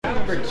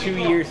remember 2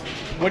 years?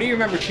 What do you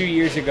remember 2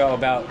 years ago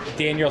about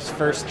Daniel's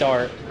first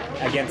start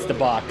against the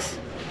Bucks?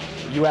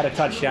 You had a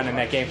touchdown in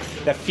that game.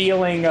 The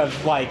feeling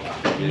of like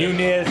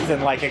newness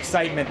and like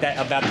excitement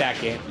about that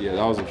game. Yeah,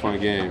 that was a fun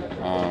game.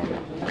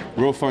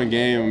 Real fun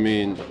game. I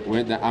mean,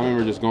 I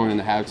remember just going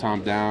into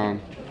halftime down.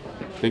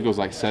 I think it was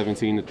like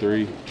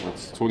 17-3,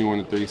 it's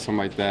 21-3, something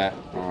like that.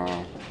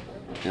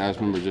 And I just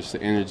remember just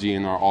the energy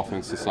in our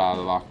offensive side of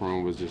the locker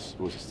room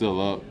was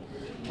still up.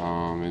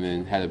 And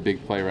then had a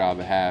big play right out of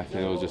the half,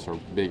 and it was just a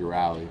big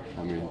rally.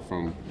 I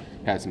mean,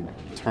 had some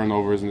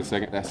turnovers in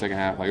that second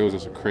half. Like, it was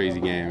just a crazy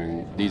game,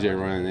 and DJ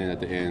running in at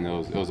the end. It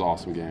was an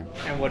awesome game.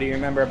 And what do you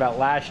remember about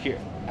last year?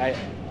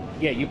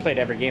 Yeah, you played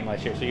every game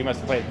last year, so you must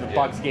have played the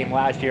Bucks game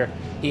last year.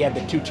 He had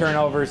the 2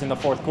 turnovers in the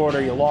fourth quarter.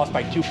 You lost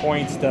by 2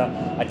 points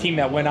to a team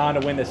that went on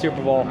to win the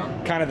Super Bowl.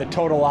 Kind of the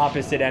total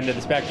opposite end of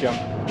the spectrum.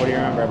 What do you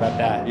remember about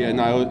that? Yeah,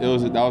 no, that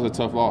was a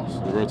tough loss.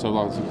 A real tough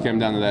loss. It came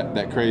down to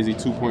that crazy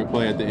 2-point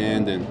play at the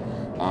end, and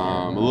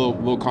a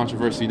little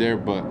controversy there,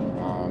 but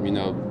you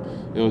know,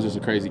 it was just a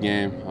crazy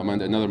game. I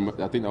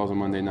think that was a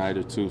Monday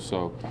nighter too.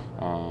 So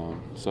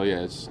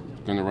yeah, it's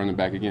gonna run it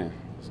back again.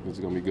 It's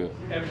going to be good.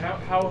 And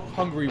how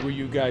hungry were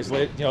you guys?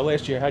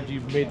 Last year, had you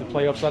made the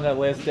playoffs on that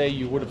last day,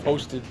 you would have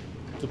hosted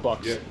the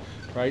Bucks,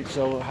 right?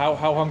 So how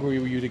hungry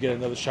were you to get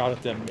another shot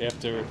at them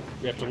after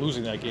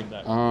losing that game?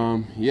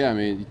 Yeah, I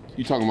mean,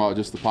 you talking about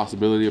just the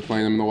possibility of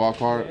playing them in the wild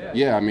card?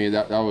 Yeah, I mean,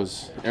 that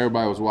was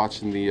everybody was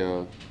watching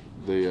the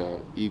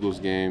Eagles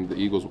game. The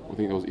Eagles, I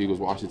think it was Eagles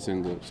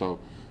Washington. So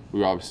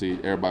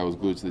everybody was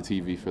glued to the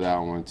TV for that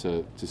one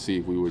to see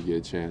if we would get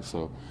a chance.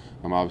 So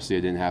obviously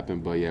it didn't happen,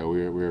 but yeah,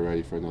 we were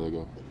ready for another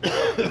go.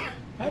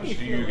 How much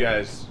do you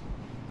guys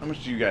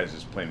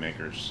as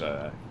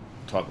playmakers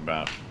talk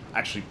about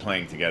actually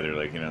playing together?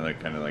 Like,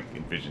 kind of like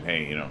envision,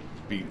 hey,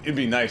 it'd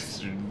be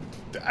nice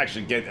to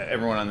actually get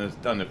everyone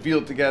on the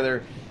field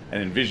together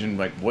and envision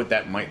like what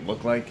that might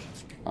look like.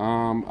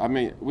 I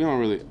mean, we don't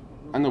really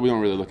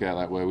look at it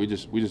that way. We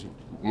just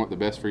want the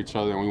best for each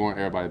other, and we want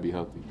everybody to be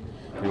healthy.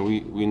 And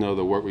we know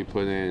the work we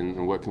put in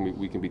and what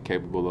we can be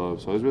capable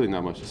of. So there's really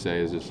not much to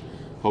say. It's just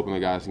hoping the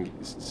guys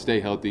can stay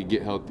healthy,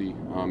 get healthy,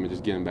 and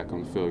just get them back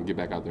on the field and get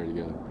back out there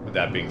together. With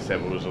that being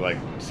said, what was it like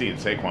seeing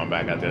Saquon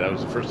back out there? That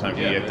was the first time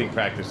I think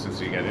practiced since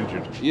he got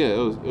injured.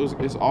 Yeah,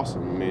 it's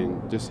awesome. I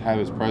mean, just have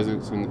his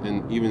presence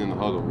and even in the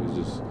huddle,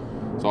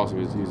 it's awesome.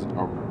 He's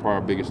probably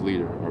our biggest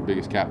leader, our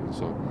biggest captain.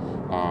 So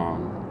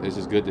it's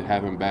just good to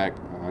have him back.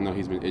 I know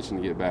he's been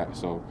itching to get back,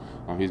 so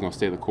he's going to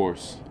stay the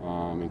course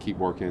and keep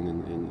working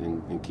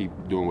and keep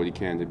doing what he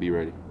can to be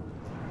ready.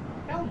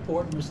 How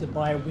important was the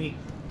bye week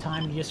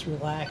time to just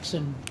relax,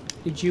 and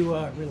did you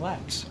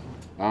relax?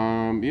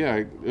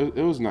 Yeah, it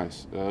was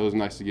nice. It was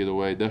nice to get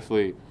away.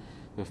 Definitely,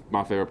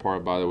 my favorite part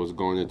about it was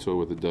going into it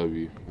with a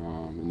W,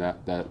 and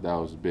that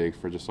was big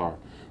for just our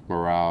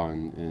morale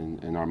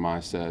and our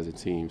mindset as a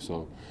team.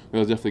 So it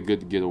was definitely good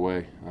to get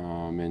away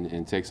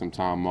and take some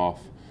time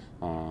off.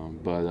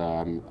 But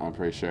I'm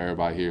pretty sure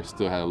everybody here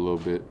still had a little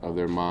bit of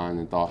their mind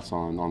and thoughts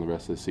on the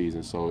rest of the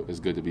season. So it's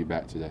good to be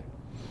back today.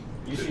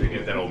 You should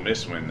get that Ole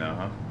Miss win now,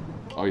 huh?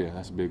 Oh yeah,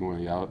 that's a big win.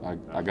 Yeah,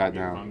 I got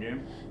down. Fun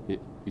game?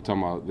 You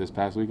talking about this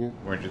past weekend?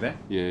 Weren't you there?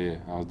 Yeah,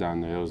 I was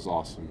down there. It was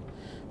awesome.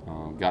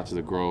 Got to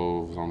the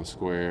Grove, was on the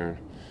square,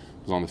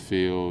 was on the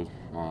field.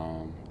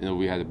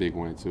 We had a big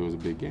win too. It was a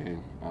big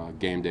game.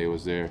 Game day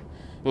was there.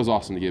 It was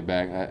awesome to get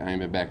back. I ain't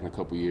been back in a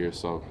couple years,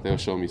 so they'll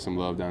show me some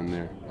love down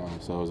there.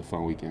 So it was a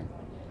fun weekend.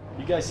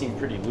 You guys seem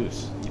pretty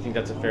loose. Do you think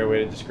that's a fair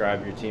way to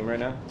describe your team right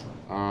now?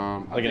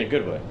 In a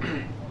good way.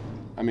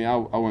 I mean, I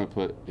wouldn't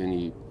put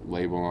any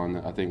label on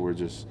it. I think we're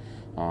just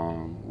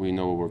we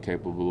know what we're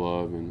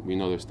capable of, and we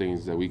know there's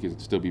things that we can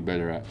still be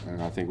better at.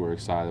 And I think we're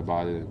excited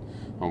about it,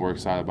 and we're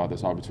excited about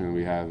this opportunity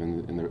we have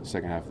in the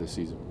second half of the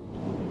season.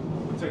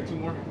 Let's take 2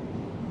 more.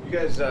 You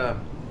guys,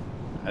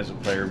 as a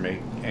player, make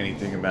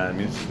anything about it? I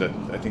mean, this is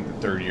I think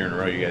the 3rd year in a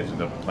row you guys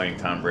end up playing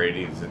Tom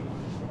Brady. Does it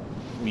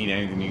mean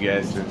anything to you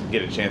guys to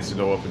get a chance to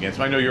go up against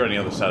him? I know you're on the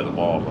other side of the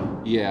ball.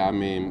 But. Yeah, I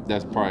mean,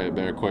 that's probably a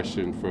better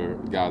question for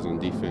guys on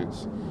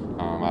defense.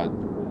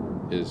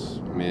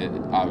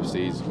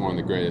 Obviously he's one of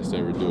the greatest to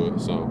ever do it,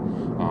 so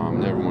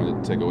never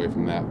wanted to take away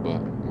from that,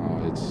 but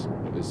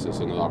it's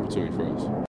just another opportunity for us.